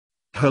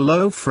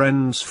Hello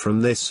friends, from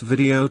this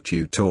video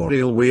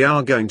tutorial we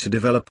are going to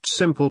develop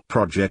simple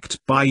project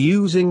by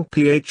using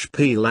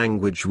PHP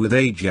language with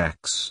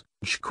Ajax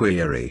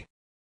Jquery.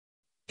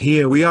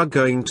 Here we are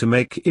going to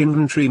make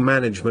inventory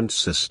management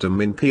system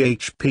in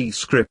PHP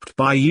script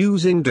by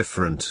using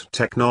different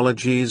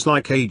technologies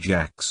like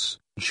Ajax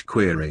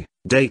Jquery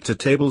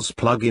DataTables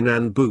plugin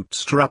and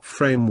Bootstrap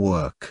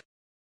Framework.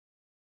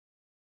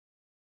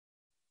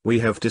 We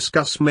have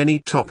discussed many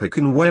topics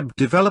in web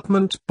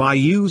development by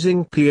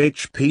using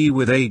PHP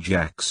with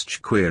Ajax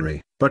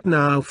Jquery, but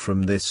now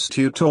from this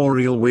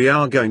tutorial we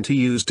are going to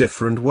use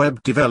different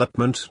web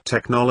development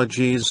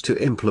technologies to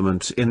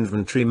implement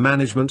inventory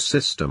management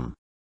system.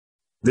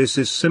 This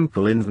is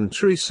simple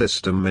inventory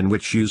system in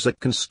which user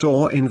can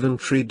store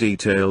inventory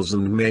details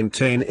and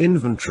maintain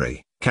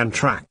inventory, can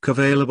track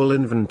available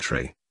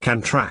inventory,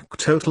 can track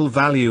total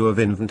value of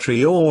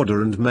inventory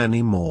order and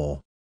many more.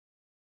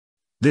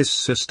 This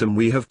system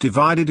we have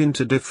divided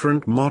into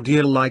different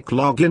module like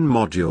login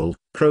module,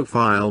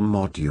 profile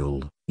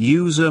module,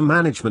 user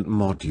management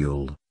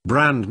module,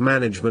 brand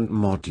management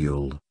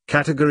module,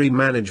 category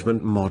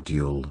management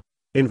module,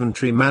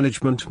 inventory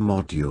management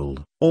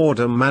module,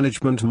 order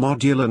management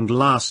module and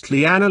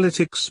lastly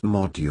analytics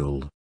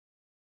module.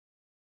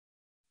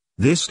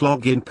 This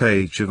login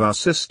page of our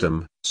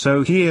system,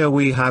 so here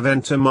we have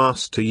enter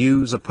master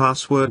user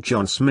password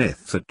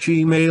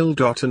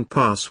johnsmith@gmail.com and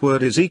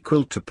password is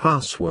equal to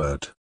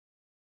password.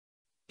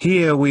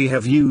 Here we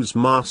have use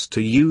master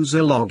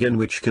user login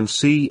which can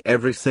see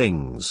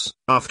everything's.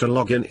 After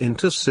login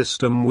into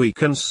system we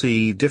can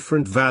see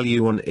different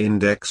value on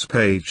index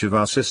page of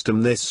our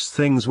system. This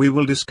things we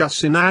will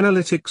discuss in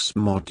analytics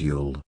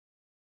module.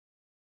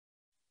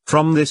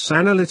 From this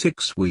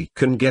analytics we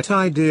can get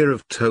idea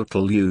of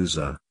total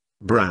user,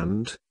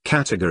 brand,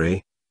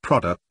 category,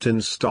 product in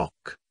stock.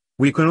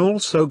 We can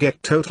also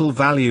get total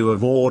value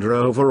of order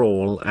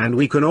overall and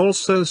we can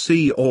also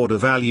see order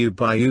value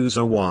by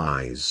user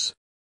wise.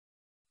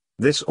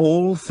 This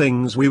all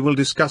things we will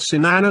discuss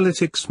in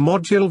analytics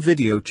module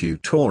video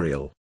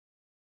tutorial.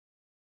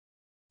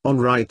 On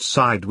right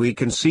side we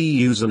can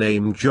see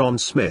username John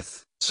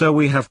Smith, so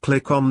we have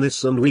click on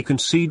this and we can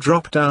see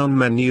drop down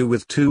menu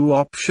with two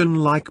option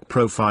like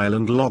profile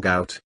and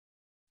logout.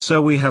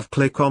 So we have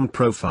click on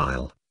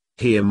profile.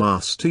 Here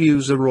master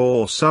user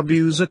or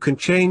sub-user can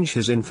change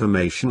his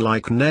information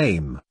like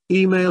name,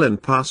 email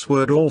and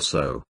password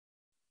also.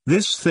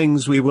 This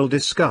things we will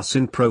discuss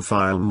in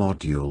profile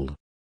module.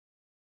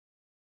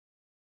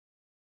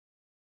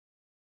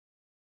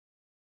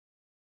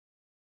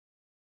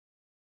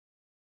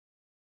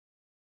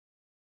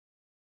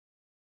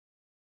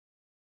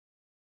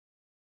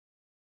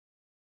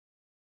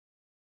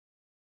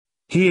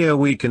 Here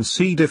we can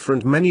see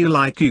different menu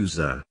like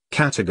user,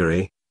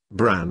 category,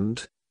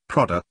 brand,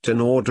 product and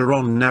order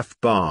on nav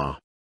bar.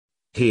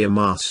 Here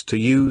master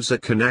user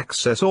can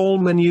access all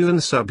menu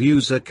and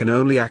sub-user can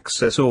only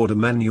access order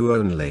menu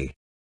only.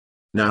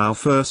 Now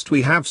first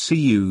we have see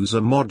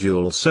user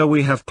module, so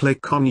we have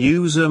click on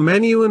user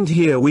menu and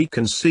here we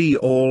can see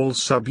all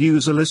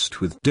sub-user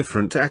list with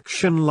different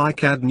action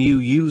like add new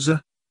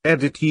user,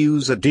 edit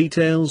user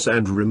details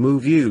and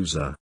remove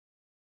user.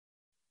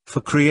 For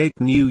create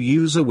new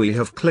user we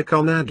have click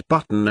on add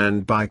button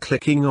and by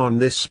clicking on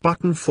this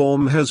button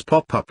form has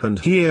pop up and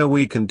here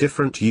we can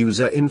different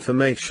user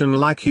information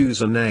like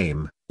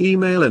username,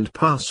 email and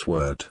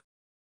password.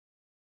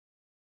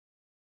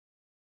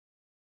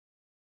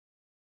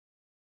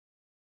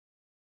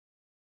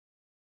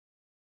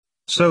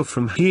 So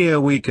from here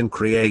we can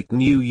create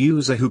new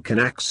user who can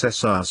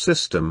access our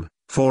system.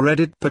 For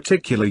edit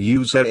particular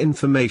user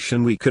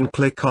information we can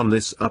click on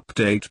this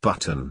update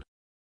button.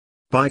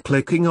 By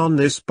clicking on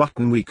this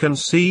button we can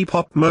see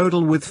pop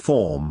modal with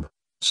form,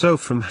 so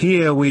from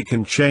here we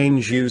can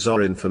change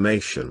user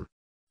information.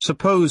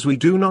 Suppose we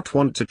do not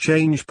want to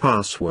change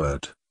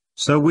password,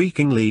 so we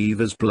can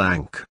leave as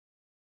blank.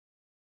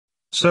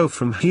 So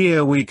from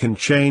here we can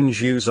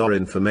change user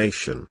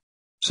information.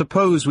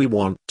 Suppose we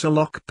want to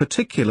lock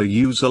particular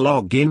user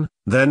login,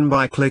 then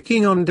by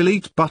clicking on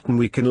delete button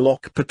we can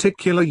lock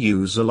particular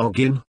user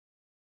login.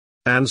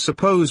 And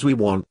suppose we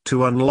want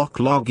to unlock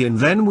login,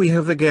 then we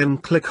have again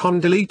click on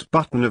delete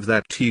button of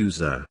that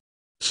user.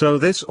 So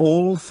this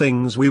all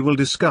things we will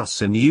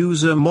discuss in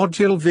user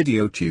module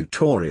video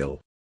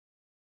tutorial.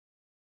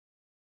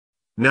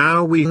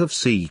 Now we have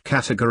see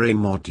category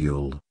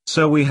module,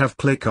 so we have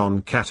click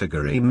on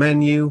category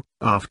menu.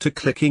 After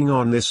clicking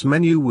on this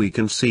menu we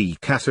can see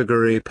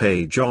category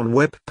page on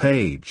web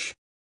page.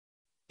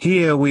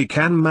 Here we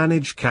can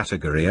manage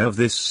category of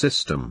this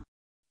system.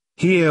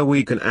 Here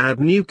we can add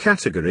new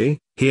category,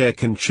 here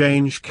can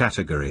change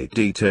category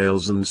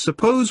details and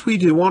suppose we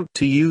do want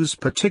to use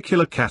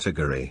particular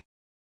category.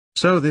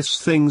 So this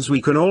things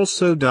we can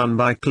also done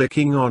by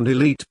clicking on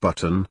delete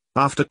button.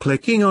 After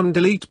clicking on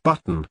delete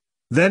button,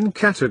 then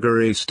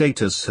category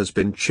status has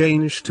been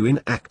changed to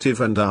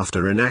inactive and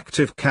after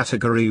inactive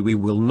category we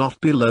will not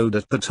be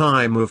loaded at the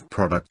time of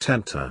product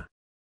enter.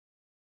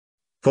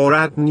 For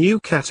add new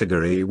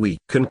category we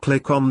can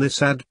click on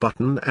this add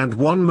button and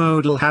one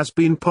modal has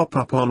been pop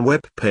up on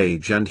web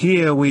page, and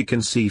here we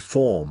can see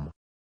form.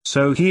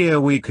 So here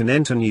we can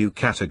enter new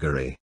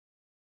category.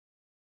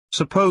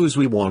 Suppose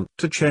we want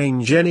to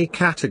change any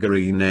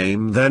category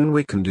name, then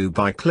we can do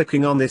by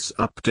clicking on this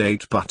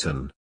update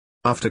button.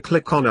 After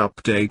click on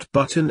update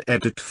button,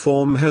 edit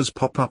form has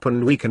pop up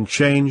and we can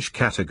change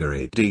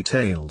category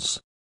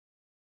details.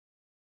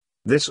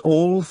 This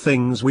all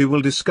things we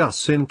will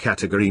discuss in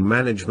category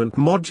management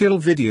module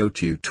video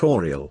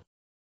tutorial.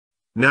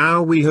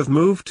 Now we have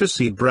moved to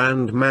see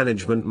brand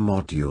management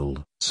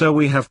module, so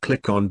we have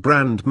click on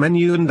brand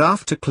menu, and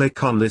after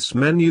click on this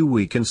menu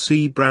we can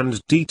see brand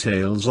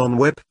details on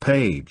web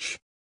page.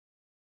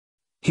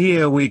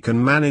 Here we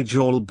can manage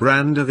all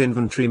brand of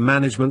inventory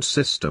management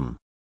system.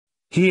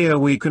 Here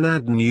we can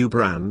add new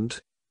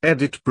brand,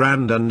 edit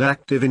brand and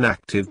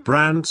active-inactive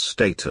brand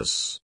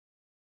status.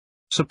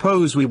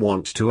 Suppose we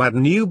want to add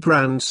new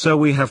brand, so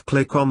we have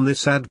click on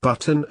this add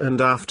button,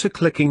 and after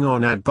clicking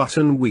on add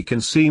button we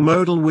can see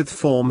modal with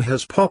form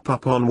has pop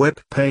up on web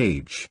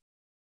page.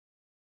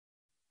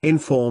 In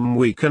form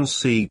we can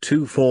see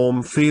two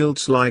form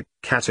fields like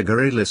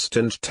category list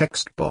and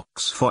text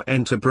box for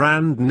enter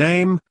brand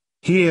name.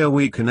 Here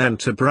we can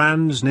enter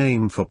brand's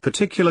name for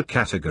particular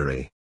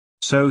category.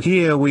 So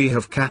here we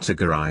have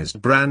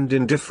categorized brand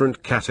in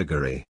different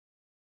category.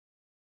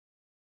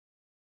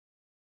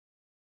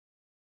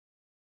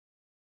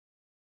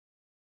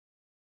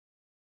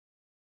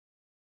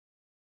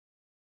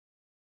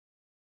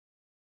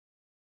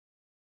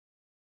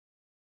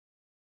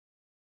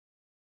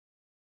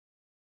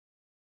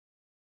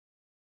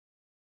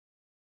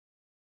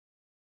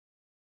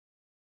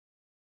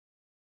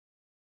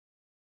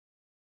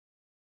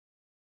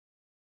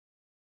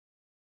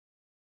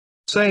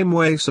 Same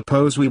way,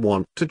 suppose we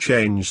want to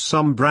change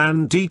some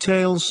brand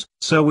details,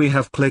 so we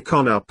have click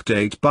on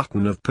update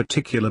button of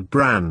particular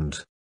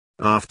brand.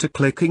 After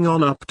clicking on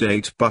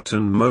update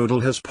button, modal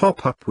has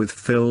pop up with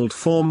filled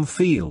form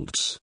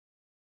fields.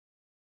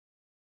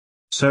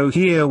 So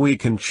here we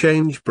can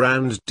change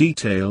brand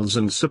details,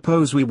 and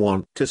suppose we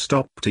want to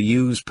stop to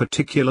use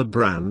particular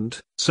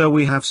brand, so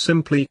we have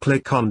simply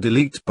click on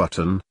delete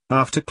button.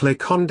 After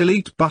click on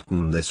delete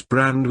button, this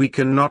brand we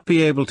cannot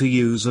be able to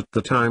use at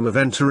the time of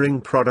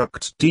entering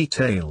product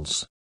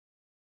details.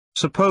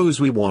 Suppose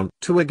we want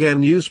to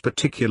again use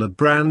particular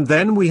brand,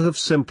 then we have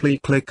simply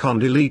click on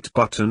delete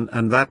button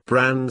and that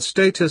brand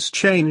status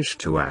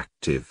changed to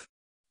active.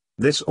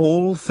 This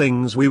all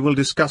things we will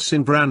discuss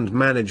in brand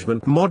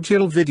management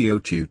module video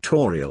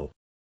tutorial.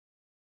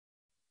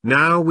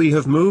 Now we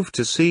have moved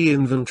to see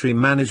inventory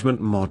management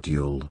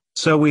module,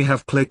 so we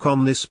have click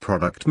on this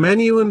product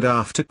menu, and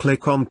after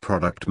click on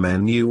product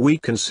menu we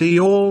can see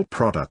all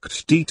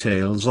product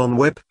details on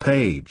web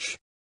page.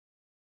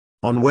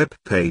 On web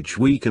page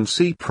we can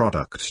see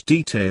product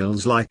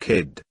details like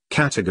ID,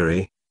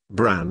 category,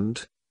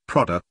 brand,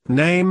 product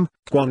name,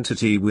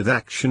 quantity with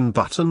action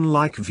button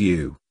like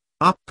view,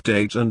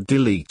 update and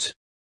delete.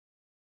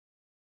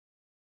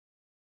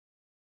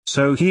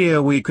 So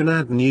here we can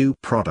add new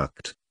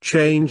product,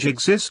 change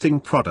existing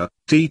product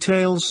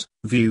details,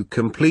 view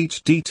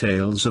complete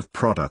details of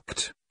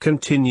product,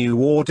 continue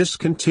or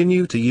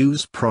discontinue to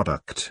use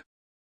product.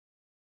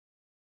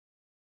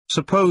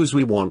 Suppose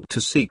we want to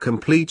see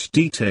complete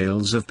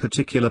details of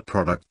particular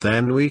product,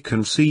 then we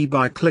can see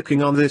by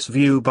clicking on this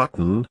view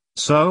button.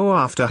 So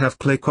after have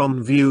click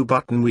on view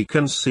button we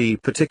can see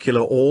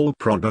particular all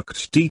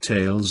product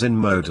details in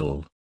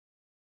modal.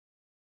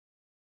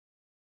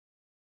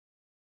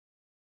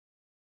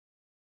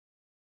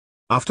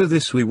 After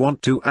this we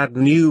want to add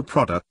new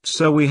product,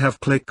 so we have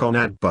click on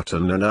add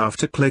button, and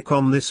after click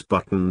on this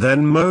button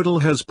then modal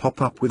has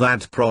pop up with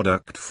add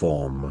product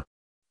form.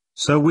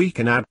 So we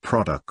can add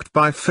product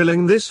by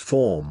filling this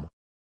form.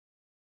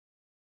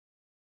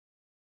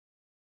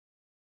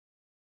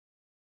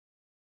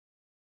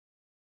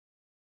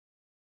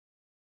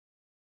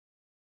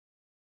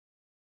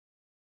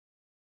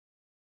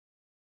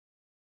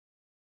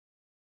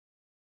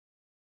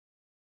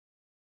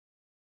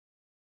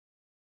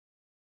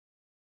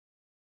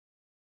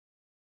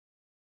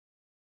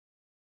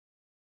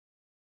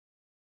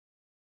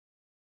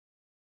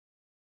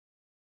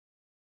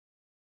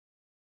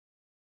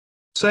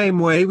 Same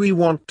way we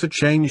want to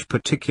change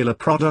particular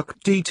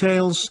product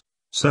details,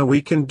 so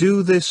we can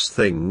do this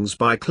things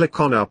by click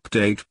on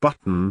update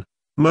button.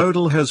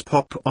 Modal has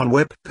pop on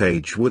web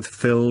page with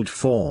filled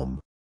form.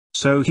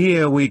 So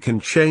here we can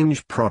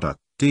change product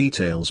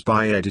details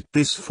by edit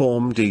this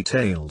form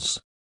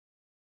details.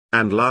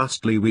 And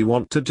lastly we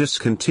want to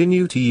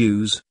discontinue to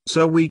use,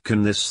 so we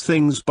can this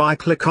things by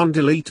click on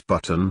delete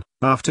button.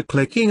 After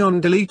clicking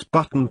on delete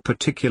button,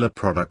 particular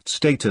product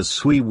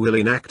status we will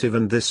inactive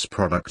and this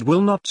product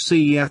will not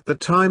see at the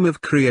time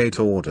of create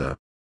order.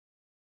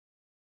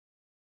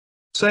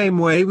 Same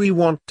way we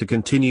want to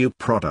continue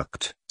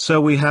product,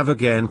 so we have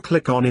again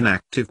click on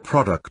inactive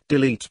product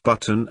delete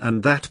button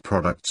and that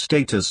product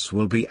status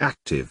will be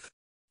active.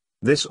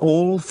 This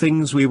all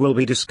things we will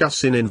be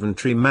discussing in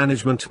inventory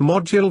management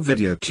module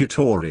video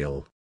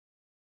tutorial.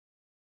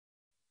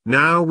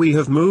 Now we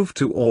have moved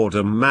to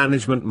Order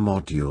Management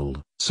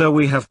module, so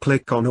we have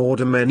click on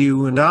Order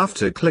menu, and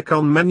after click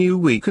on menu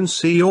we can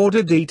see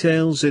order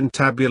details in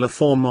tabular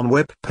form on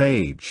web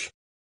page.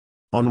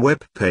 On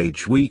web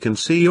page we can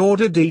see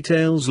order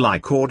details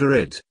like order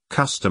ID,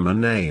 customer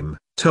name,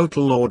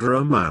 total order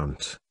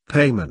amount,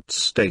 payment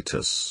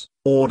status,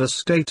 order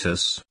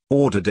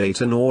date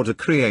and order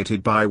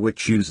created by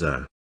which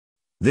user.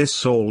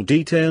 This all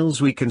details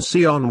we can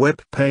see on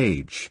web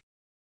page.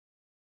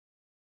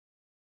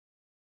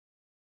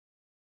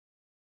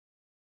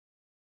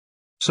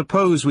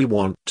 Suppose we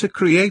want to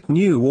create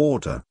new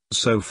order,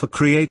 so for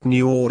create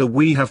new order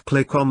we have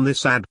click on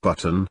this add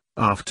button.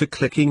 After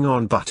clicking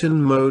on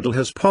button, modal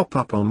has pop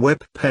up on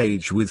web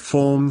page with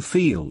form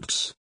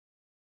fields.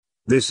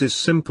 This is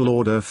simple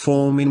order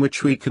form in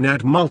which we can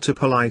add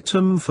multiple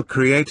item for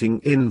creating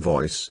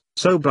invoice,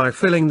 so by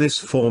filling this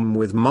form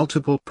with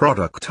multiple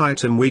product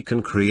item we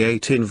can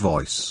create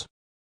invoice.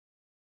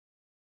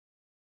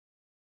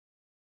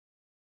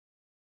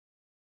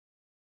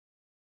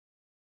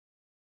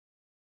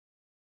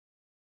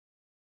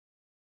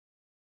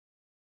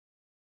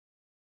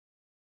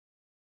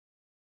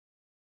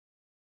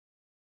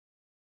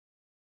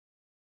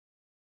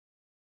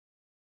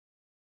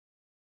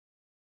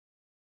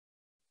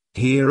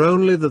 Here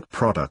only the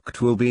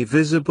product will be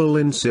visible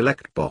in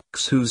select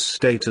box whose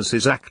status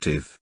is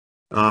active.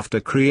 After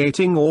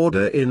creating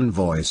order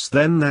invoice,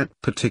 then that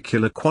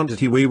particular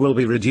quantity we will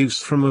be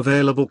reduced from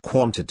available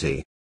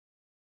quantity.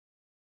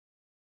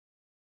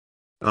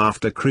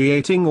 After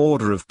creating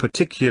order of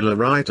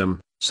particular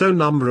item, so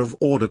number of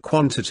order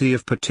quantity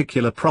of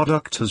particular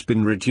product has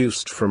been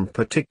reduced from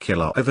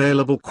particular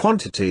available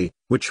quantity,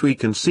 which we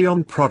can see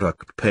on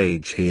product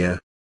page here.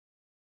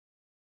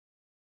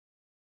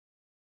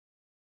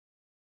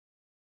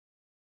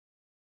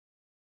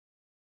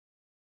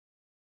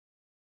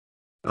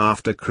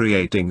 After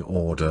creating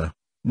order,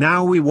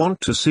 now we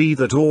want to see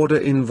that order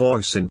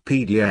invoice in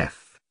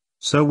PDF.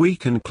 So we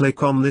can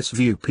click on this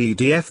View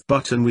PDF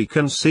button. We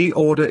can see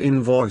order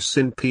invoice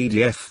in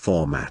PDF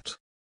format.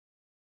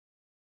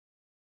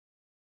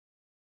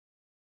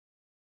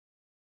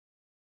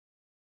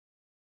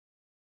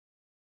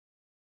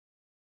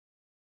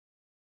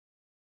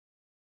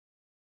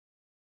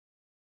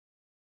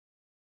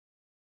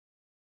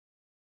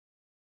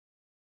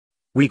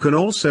 We can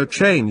also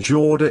change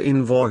order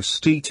invoice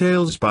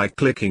details by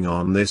clicking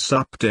on this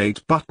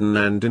update button,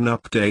 and in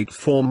update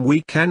form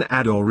we can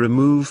add or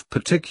remove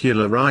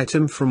particular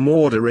item from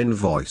order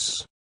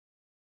invoice.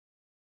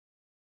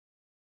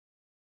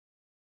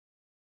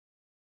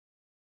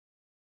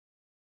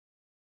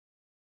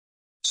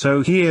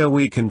 So here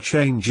we can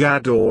change,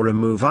 add or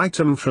remove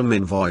item from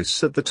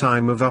invoice at the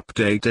time of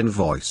update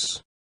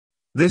invoice.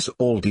 This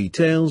all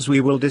details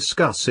we will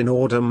discuss in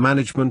order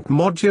management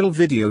module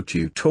video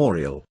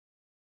tutorial.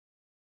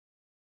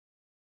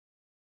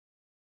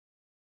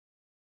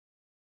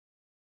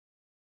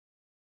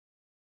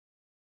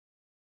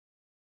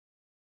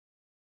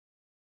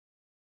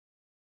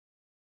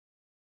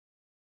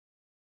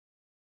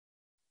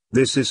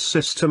 This is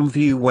system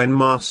view when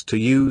master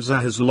user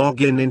has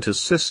logged into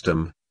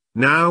system.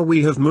 Now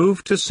we have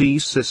moved to see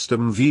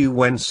system view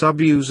when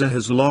sub-user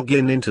has logged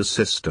into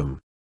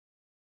system.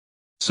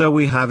 So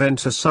we have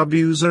enter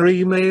sub-user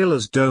email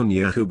as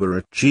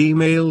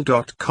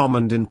donyahuber@gmail.com,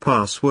 and in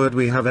password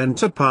we have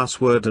enter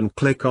password and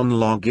click on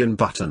login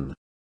button.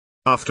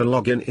 After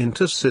login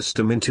into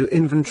system into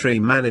inventory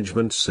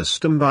management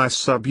system by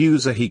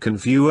sub-user, he can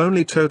view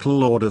only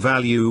total order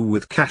value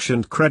with cash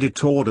and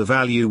credit order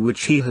value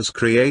which he has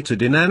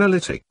created in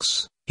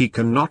analytics. He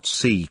cannot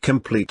see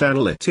complete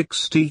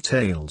analytics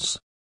details.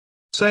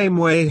 Same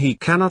way he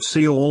cannot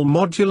see all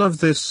module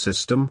of this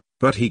system,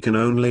 but he can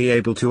only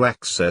able to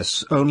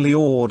access only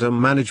order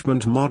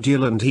management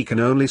module, and he can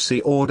only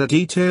see order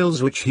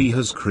details which he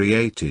has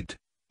created.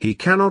 He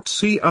cannot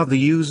see other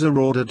user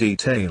order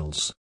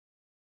details.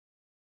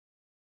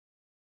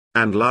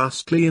 And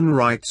lastly, in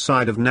right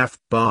side of nav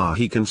bar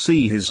he can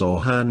see his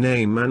or her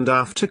name, and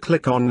after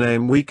click on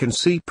name we can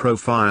see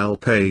profile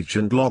page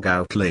and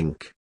logout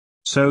link.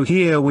 So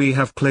here we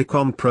have click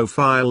on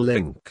profile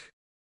link.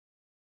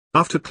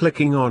 After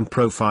clicking on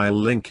profile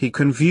link he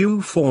can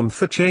view form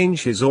for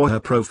change his or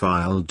her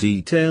profile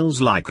details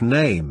like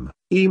name,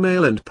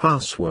 email and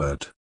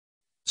password.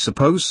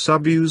 Suppose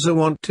sub-user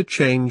want to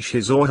change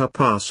his or her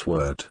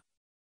password.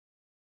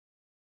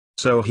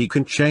 So he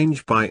can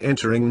change by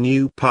entering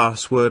new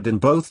password in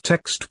both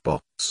text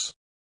box.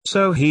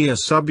 So here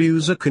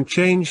sub-user can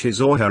change his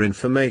or her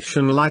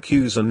information like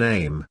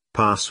username,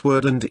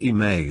 password and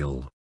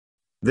email.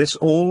 This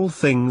all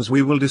things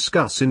we will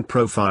discuss in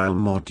profile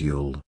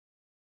module.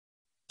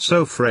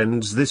 So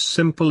friends, this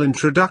simple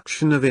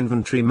introduction of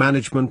inventory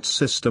management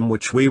system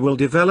which we will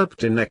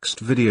develop in next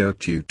video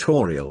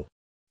tutorial.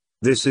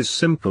 This is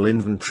simple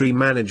inventory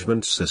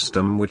management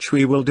system which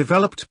we will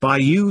develop by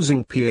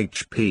using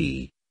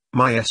PHP,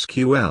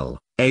 MySQL,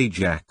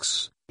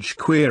 Ajax,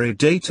 Jquery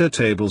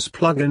DataTables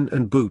plugin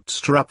and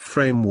Bootstrap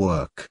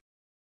Framework.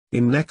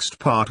 In next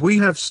part we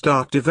have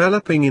start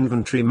developing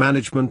inventory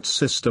management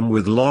system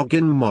with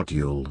login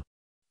module.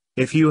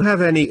 If you have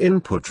any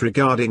input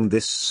regarding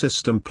this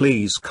system,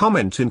 please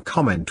comment in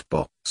comment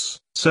box,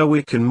 so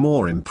we can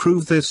more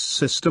improve this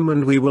system,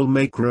 and we will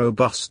make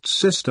robust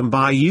system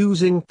by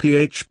using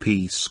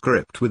PHP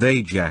script with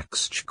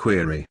Ajax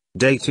Jquery,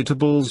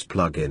 DataTables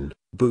plugin,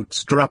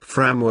 Bootstrap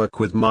Framework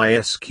with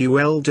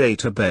Mysql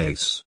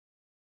Database.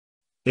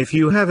 If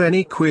you have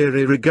any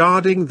query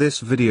regarding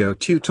this video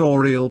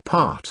tutorial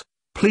part,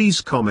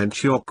 please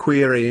comment your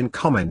query in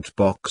comment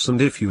box, and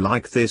if you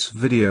like this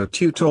video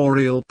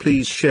tutorial,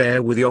 please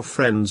share with your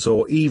friends,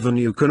 or even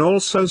you can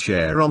also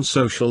share on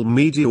social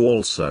media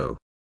also.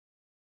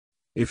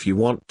 If you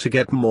want to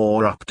get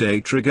more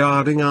update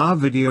regarding our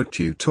video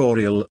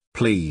tutorial,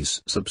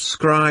 please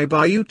subscribe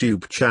our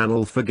YouTube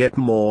channel for get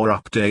more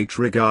update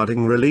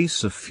regarding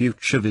release of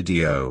future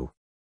video.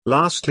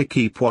 Lastly,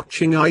 keep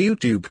watching our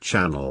YouTube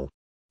channel.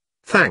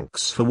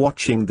 Thanks for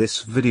watching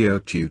this video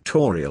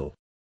tutorial.